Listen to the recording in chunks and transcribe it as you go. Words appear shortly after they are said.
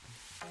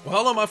Well,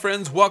 hello, my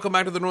friends. Welcome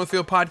back to the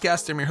Northfield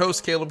Podcast. I'm your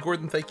host, Caleb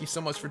Gordon. Thank you so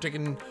much for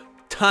taking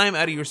time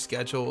out of your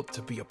schedule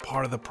to be a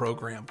part of the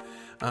program.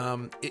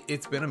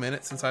 It's been a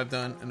minute since I've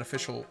done an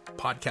official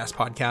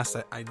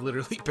podcast. I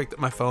literally picked up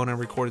my phone and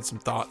recorded some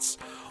thoughts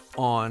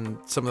on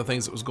some of the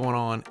things that was going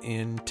on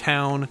in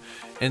town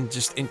and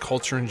just in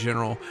culture in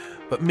general.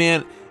 But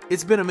man,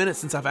 it's been a minute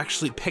since I've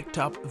actually picked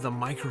up the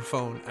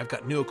microphone. I've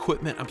got new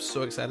equipment. I'm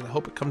so excited. I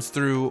hope it comes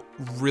through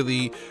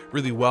really,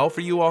 really well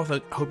for you all.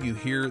 I hope you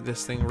hear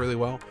this thing really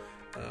well.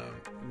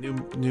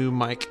 New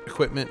mic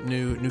equipment,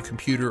 new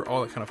computer,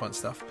 all that kind of fun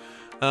stuff.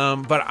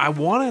 But I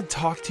want to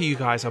talk to you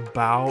guys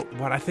about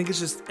what I think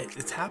is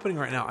it's happening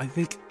right now. I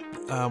think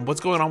what's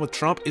going on with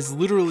Trump is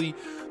literally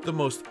the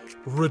most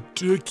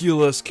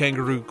ridiculous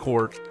kangaroo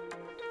court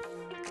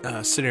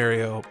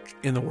scenario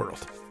in the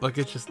world. Like,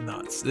 it's just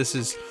nuts. This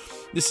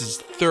is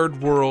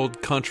third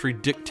world country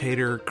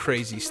dictator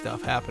crazy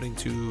stuff happening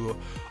to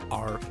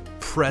our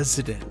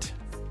president.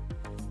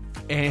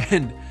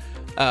 And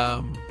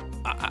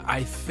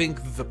I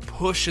think the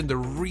push and the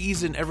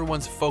reason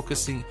everyone's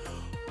focusing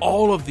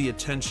all of the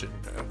attention,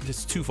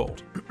 it's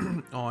twofold,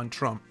 on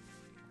Trump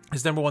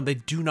is, number one, they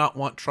do not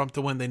want Trump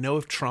to win. They know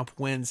if Trump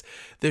wins,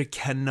 they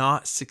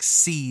cannot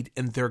succeed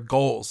in their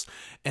goals.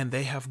 And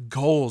they have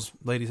goals,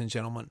 ladies and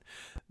gentlemen.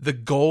 The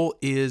goal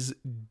is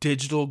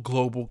digital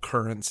global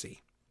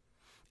currency.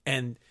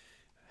 And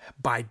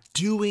by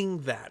doing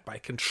that, by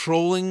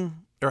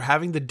controlling or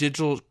having the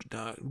digital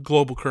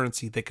global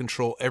currency, they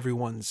control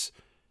everyone's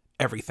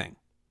everything.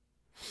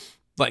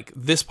 Like,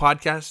 this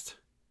podcast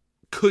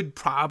could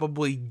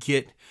probably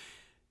get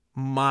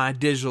my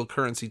digital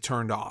currency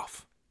turned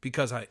off,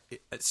 because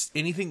it's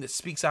anything that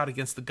speaks out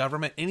against the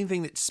government,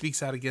 anything that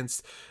speaks out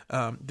against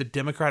the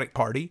Democratic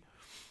Party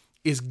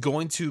is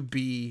going to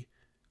be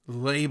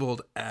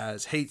labeled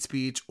as hate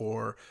speech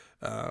or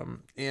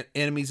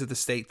enemies of the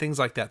state, things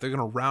like that. They're going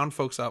to round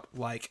folks up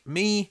like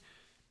me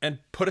and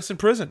put us in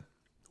prison.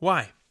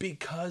 Why?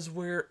 Because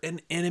we're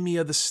an enemy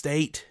of the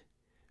state.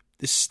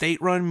 The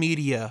state-run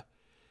media,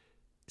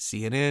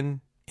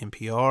 CNN,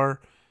 NPR,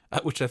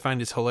 which I find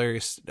is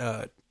hilarious.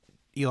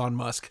 Elon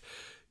Musk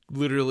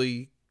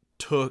literally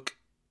took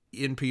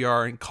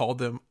NPR and called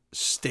them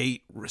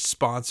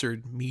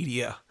state-sponsored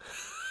media.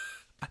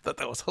 I thought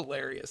that was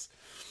hilarious.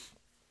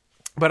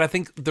 But I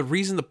think the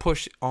reason the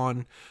push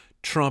on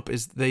Trump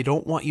is they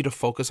don't want you to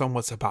focus on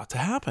what's about to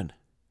happen.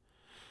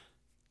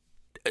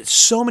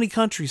 So many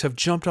countries have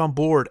jumped on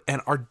board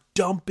and are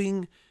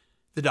dumping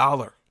the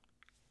dollar,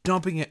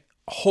 dumping it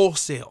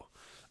wholesale.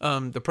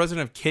 The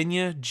president of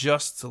Kenya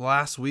just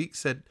last week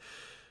said,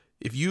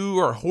 if you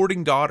are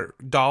hoarding dollars,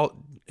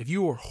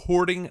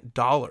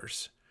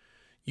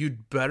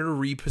 you'd better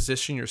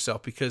reposition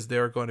yourself, because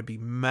there are going to be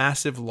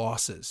massive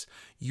losses.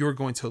 You're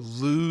going to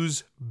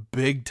lose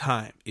big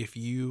time if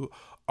you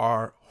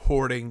are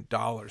hoarding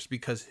dollars,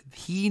 because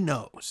he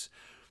knows,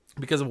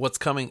 because of what's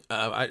coming.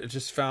 I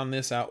just found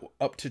this out.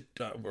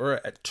 We're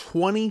at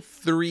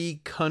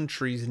 23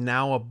 countries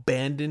now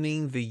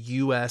abandoning the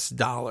U.S.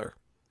 dollar.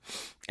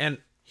 And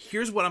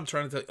here's what I'm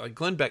trying to tell you. Like,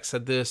 Glenn Beck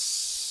said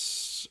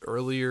this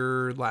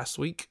earlier last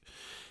week.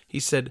 He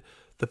said,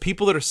 the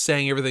people that are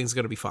saying everything's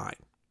going to be fine,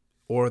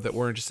 or that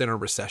we're just in a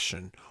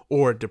recession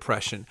or a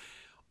depression,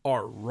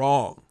 are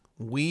wrong.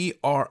 We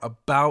are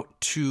about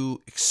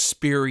to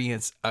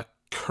experience a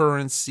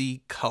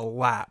currency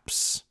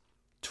collapse.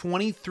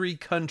 23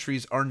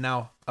 countries are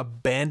now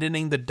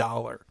abandoning the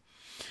dollar.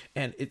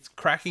 And it's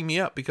cracking me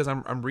up, because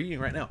I'm reading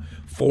right now.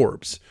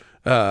 Forbes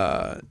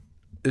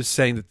is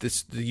saying that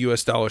the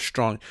U.S. dollar is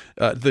strong.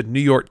 The New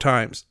York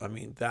Times, I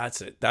mean,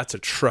 that's a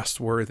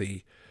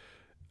trustworthy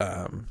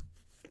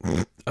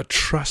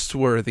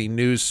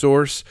news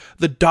source.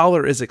 The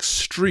dollar is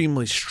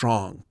extremely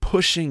strong,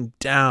 pushing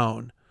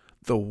down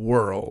the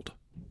world.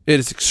 It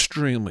is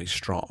extremely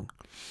strong.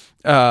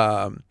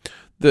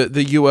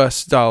 The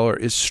U.S. dollar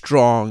is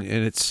strong,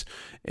 and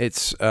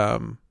I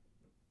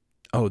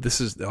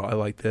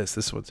like this.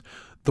 This one's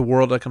the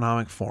World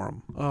Economic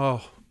Forum.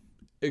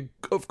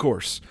 Of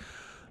course.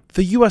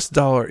 The U.S.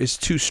 dollar is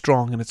too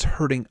strong, and it's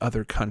hurting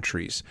other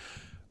countries.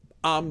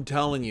 I'm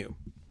telling you,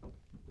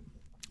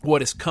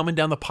 what is coming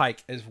down the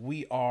pike is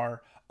we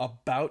are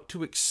about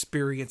to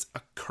experience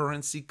a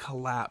currency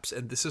collapse,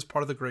 and this is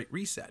part of the Great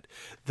Reset.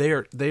 They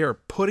are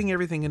putting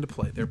everything into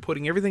play. They're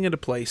putting everything into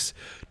place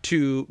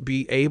to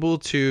be able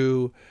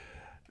to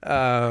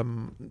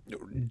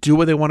do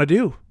what they want to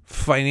do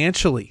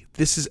financially.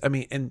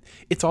 And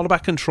it's all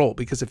about control,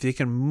 because if they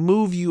can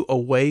move you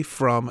away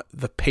from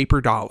the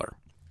paper dollar,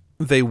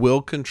 they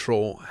will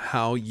control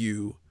how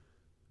you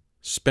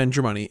spend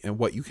your money and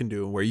what you can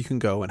do and where you can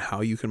go and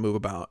how you can move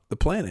about the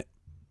planet.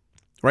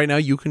 Right now,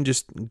 you can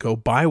just go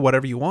buy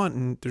whatever you want,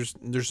 and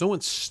there's no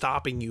one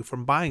stopping you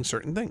from buying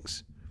certain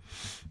things.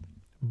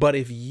 But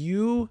if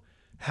you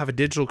have a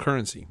digital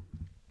currency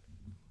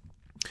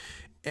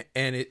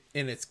and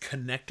it's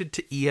connected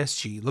to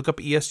ESG, look up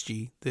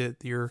ESG,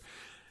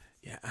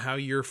 how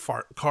your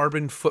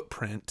carbon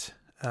footprint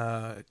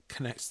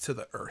connects to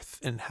the earth,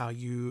 and how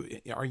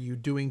are you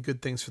doing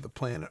good things for the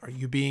planet? Are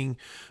you being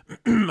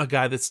a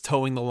guy that's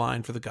towing the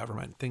line for the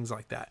government? Things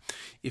like that.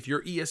 If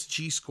your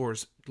ESG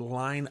scores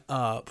line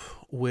up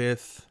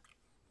with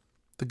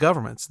the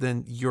government's,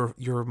 then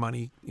your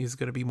money is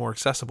going to be more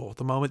accessible.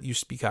 The moment you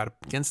speak out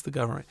against the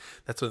government,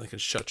 that's when they can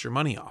shut your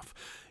money off.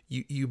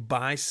 You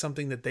buy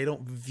something that they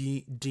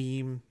don't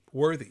deem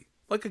worthy,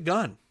 like a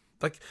gun.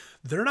 Like,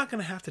 they're not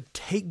going to have to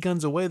take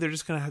guns away. They're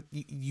just going to have,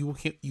 you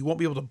won't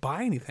be able to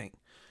buy anything.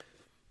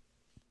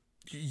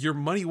 Your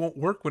money won't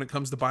work when it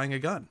comes to buying a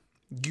gun.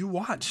 You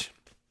watch.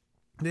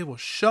 They will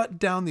shut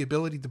down the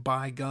ability to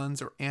buy guns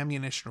or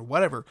ammunition or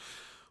whatever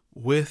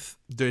with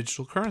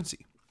digital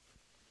currency.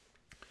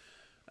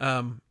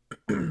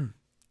 You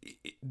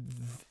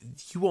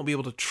won't be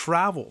able to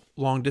travel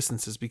long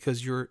distances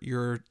because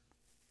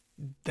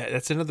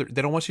that's another,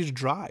 they don't want you to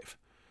drive.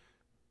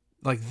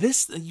 Like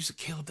this, you said,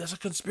 Caleb, there's a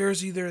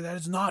conspiracy there. That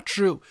is not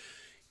true.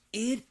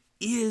 It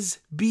is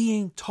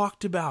being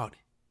talked about.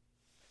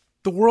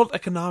 The World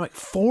Economic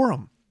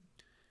Forum.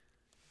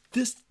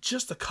 This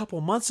just a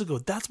couple months ago,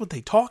 that's what they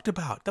talked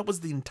about. That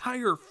was the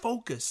entire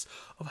focus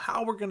of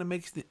how we're going to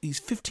make these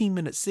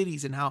 15-minute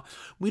cities, and how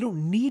we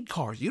don't need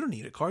cars. You don't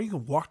need a car. You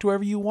can walk to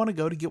wherever you want to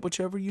go to get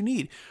whichever you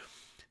need.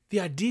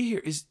 The idea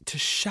here is to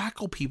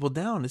shackle people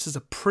down. This is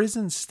a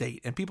prison state.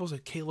 And people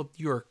say, Caleb,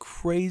 you're a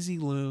crazy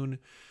loon.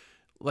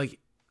 Like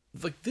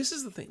this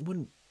is the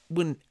thing.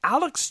 When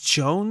Alex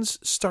Jones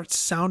starts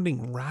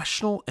sounding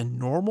rational and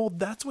normal,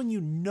 that's when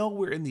you know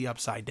we're in the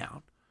upside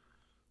down.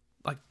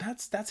 Like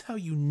that's how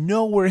you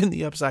know we're in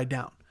the upside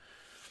down.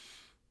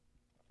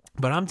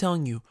 But I'm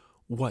telling you,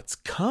 what's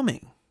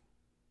coming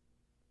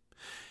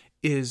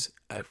is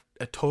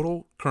a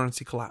total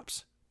currency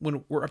collapse.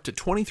 When we're up to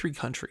 23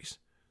 countries.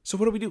 So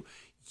what do?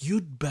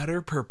 You'd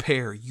better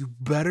prepare. You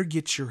better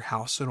get your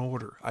house in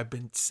order. I've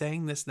been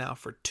saying this now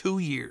for 2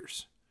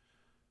 years.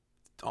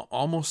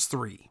 Almost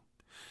 3.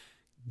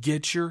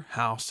 Get your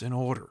house in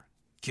order.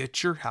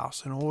 Get your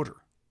house in order.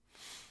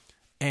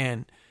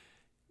 And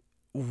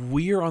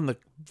we are on the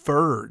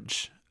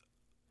verge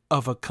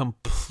of a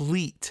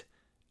complete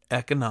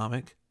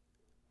economic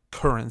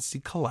currency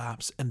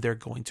collapse, and they're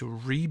going to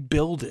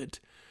rebuild it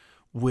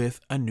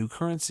with a new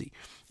currency.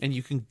 And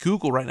you can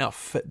Google right now,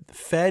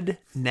 Fed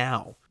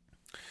Now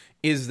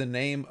is the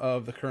name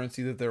of the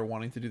currency that they're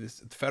wanting to do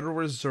this. Federal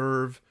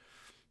Reserve,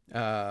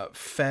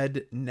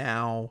 Fed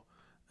Now,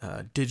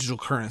 digital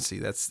currency.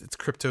 It's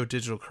crypto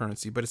digital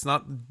currency, but it's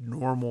not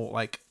normal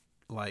like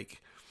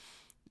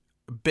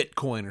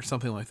Bitcoin or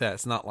something like that.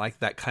 It's not like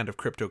that kind of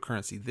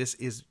cryptocurrency. This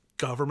is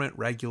government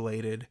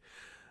regulated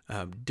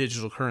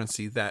digital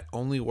currency that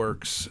only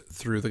works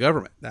through the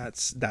government.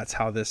 That's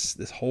how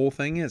this whole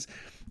thing is.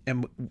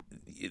 And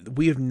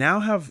we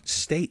have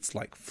states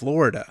like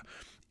Florida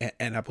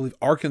and I believe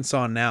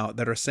Arkansas now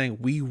that are saying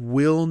we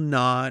will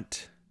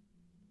not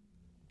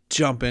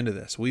jump into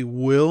this. We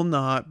will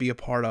not be a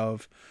part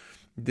of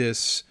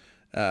this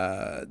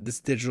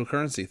digital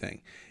currency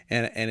thing.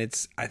 And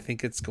I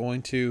think there's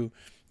going to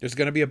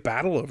be a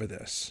battle over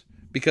this,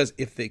 because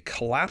if they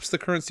collapse the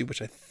currency,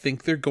 which I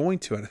think they're going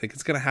to, and I think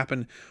it's going to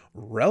happen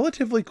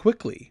relatively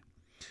quickly,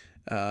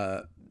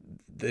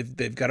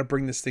 they've got to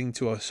bring this thing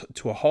to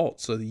a halt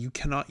so that you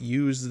cannot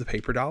use the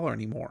paper dollar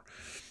anymore.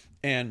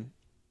 And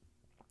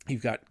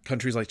you've got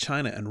countries like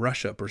China and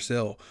Russia,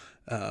 Brazil,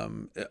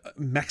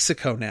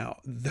 Mexico now.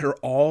 They're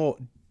all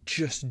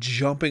just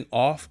jumping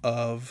off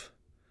of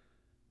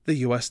the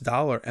US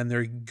dollar, and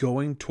they're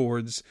going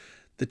towards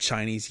the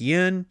Chinese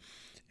yen,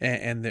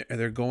 and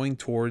they're going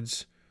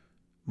towards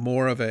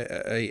more of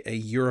a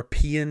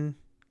European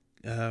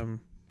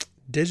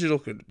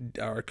digital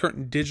or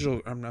current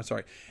digital. I'm not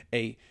sorry,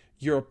 a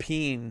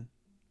European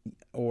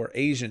or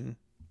Asian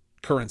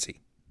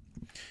currency.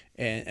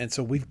 And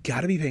so we've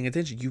got to be paying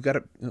attention. You've got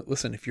to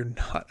listen. If you're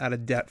not out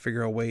of debt,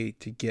 figure a way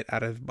to get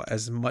out of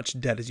as much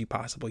debt as you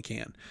possibly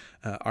can.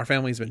 Our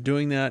family's been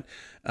doing that.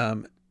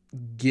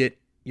 Get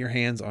your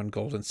hands on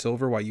gold and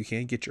silver while you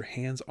can. Get your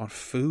hands on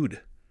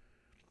food,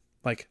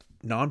 like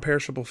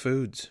non-perishable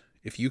foods.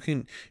 If you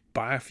can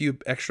buy a few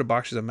extra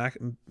boxes of mac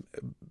and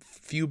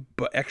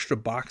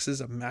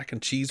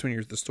cheese when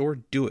you're at the store,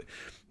 do it.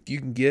 If you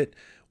can get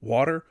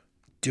water,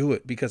 do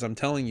it. Because I'm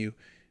telling you,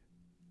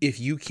 if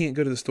you can't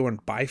go to the store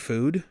and buy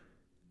food,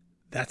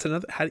 that's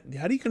another. How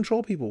do you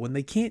control people when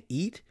they can't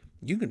eat?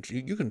 You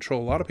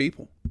control a lot of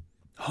people.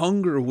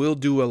 Hunger will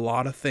do a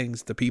lot of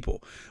things to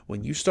people.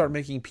 When you start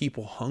making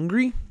people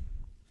hungry,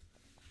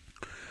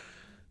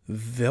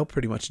 they'll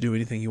pretty much do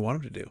anything you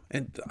want them to do.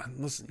 And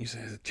listen, you say,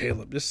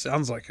 Caleb, this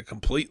sounds like a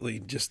completely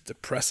just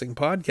depressing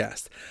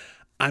podcast.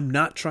 I'm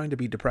not trying to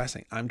be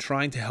depressing. I'm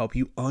trying to help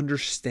you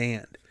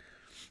understand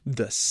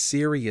the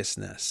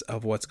seriousness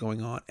of what's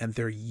going on. And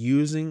they're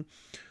using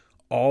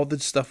all the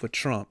stuff with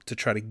Trump to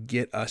try to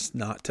get us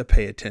not to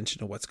pay attention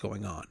to what's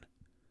going on.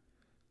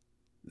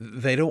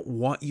 They don't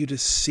want you to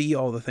see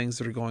all the things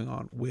that are going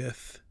on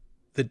with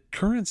the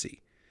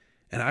currency.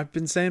 And I've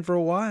been saying for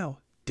a while,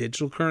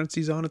 Digital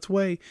currency's on its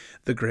way.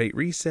 The Great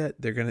Reset.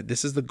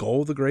 This is the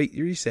goal of the Great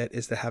Reset,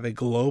 is to have a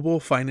global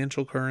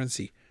financial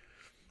currency.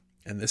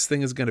 And this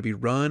thing is going to be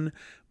run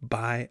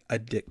by a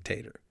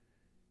dictator.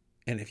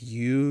 And if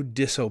you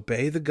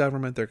disobey the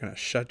government, they're going to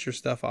shut your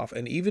stuff off.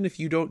 And even if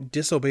you don't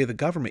disobey the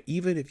government,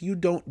 even if you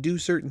don't do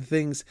certain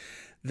things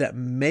that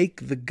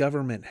make the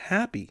government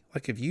happy,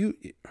 like if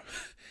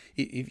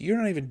you're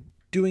not even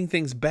doing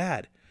things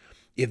bad,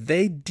 if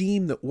they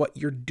deem that what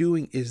you're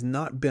doing is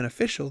not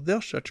beneficial, they'll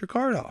shut your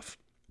card off.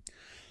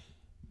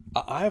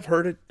 I've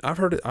heard it. I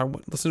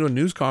listened to a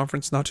news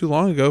conference not too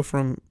long ago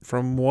from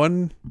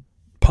one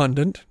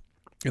pundit,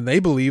 and they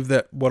believe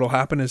that what'll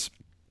happen is,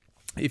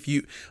 if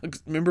you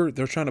remember,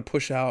 they're trying to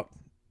push out,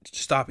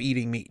 stop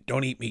eating meat.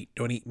 Don't eat meat.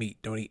 Don't eat meat.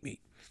 Don't eat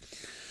meat.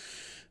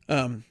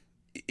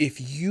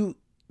 If you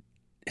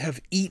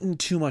have eaten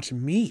too much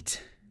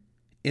meat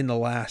in the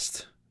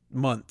last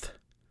month,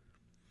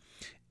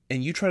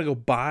 and you try to go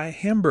buy a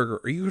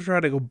hamburger, or you try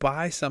to go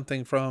buy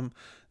something from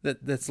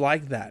that's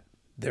like that,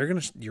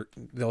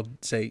 they'll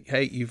say,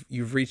 hey,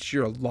 you've reached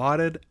your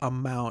allotted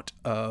amount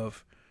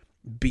of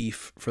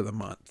beef for the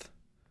month.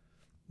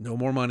 No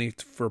more money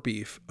for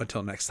beef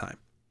until next time.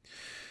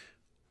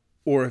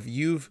 Or if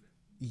you've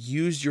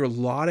used your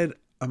allotted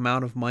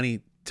amount of money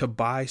to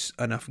buy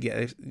enough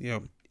gas,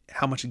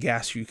 how much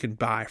gas you can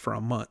buy for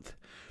a month,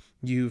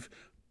 you've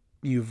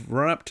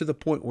run up to the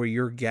point where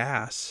your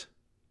gas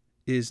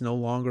is no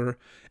longer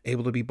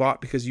able to be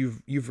bought because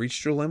you've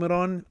reached your limit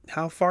on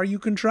how far you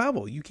can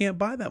travel. You can't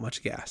buy that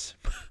much gas.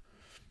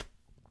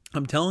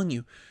 I'm telling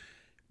you,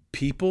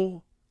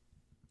 people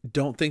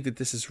don't think that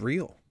this is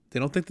real. They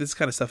don't think this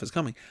kind of stuff is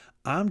coming.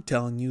 I'm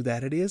telling you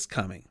that it is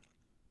coming.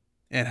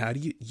 And how do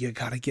you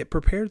got to get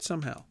prepared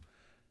somehow.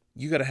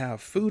 You got to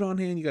have food on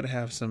hand. You got to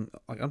have some,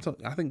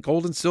 I think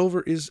gold and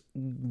silver is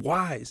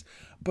wise,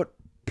 but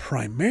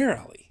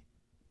primarily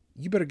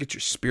you better get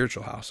your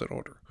spiritual house in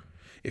order.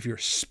 If your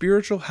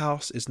spiritual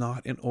house is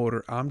not in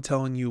order, I'm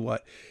telling you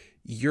what,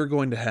 you're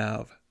going to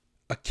have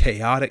a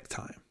chaotic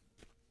time,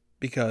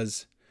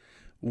 because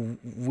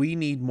we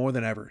need more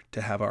than ever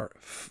to have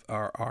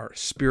our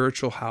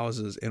spiritual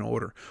houses in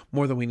order,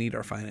 more than we need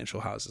our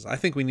financial houses. I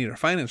think we need our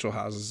financial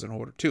houses in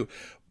order too.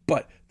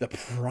 But the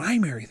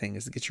primary thing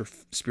is to get your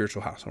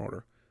spiritual house in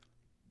order.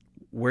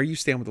 Where you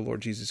stand with the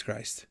Lord Jesus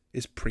Christ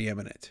is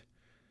preeminent,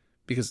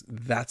 because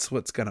that's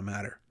what's going to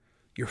matter.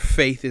 Your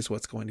faith is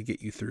what's going to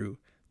get you through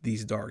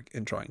these dark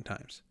and trying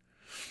times.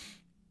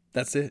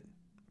 That's it.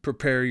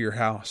 Prepare your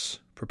house,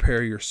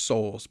 prepare your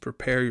souls,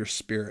 prepare your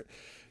spirit.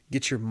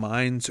 Get your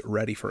minds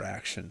ready for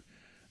action.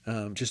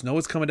 Just know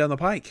what's coming down the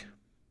pike.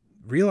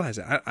 Realize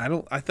it. I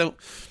don't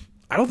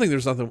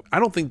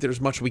think there's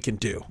much we can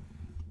do.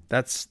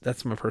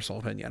 That's my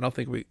personal opinion. I don't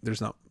think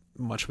there's not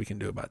much we can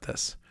do about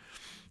this.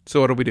 So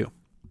what do?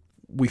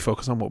 We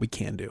focus on what we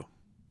can do.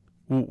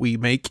 We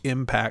make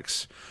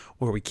impacts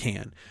where we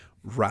can.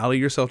 Rally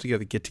yourself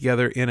together. Get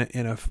together in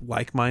a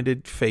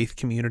like-minded faith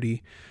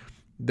community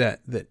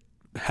that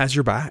has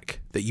your back,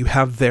 that you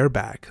have their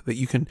back, that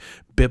you can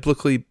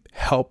biblically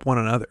help one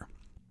another.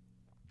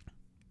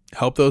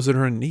 Help those that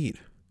are in need,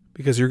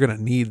 because you're going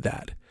to need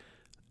that.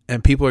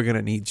 And people are going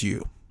to need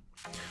you.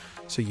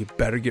 So you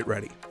better get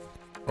ready.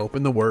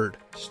 Open the Word.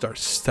 Start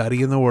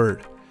studying the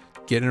Word.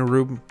 Get in a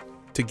room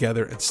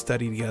together and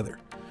study together.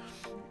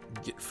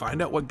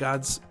 Find out what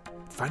God's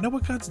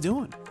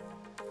doing.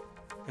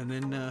 And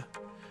then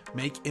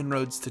make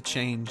inroads to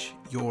change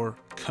your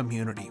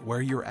community,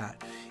 where you're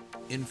at.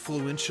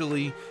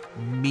 Influentially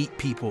meet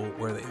people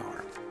where they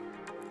are.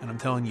 And I'm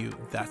telling you,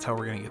 that's how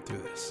we're going to get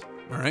through this.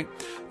 All right?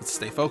 Let's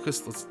stay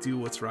focused. Let's do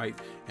what's right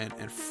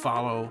and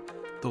follow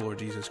the Lord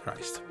Jesus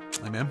Christ.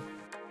 Amen.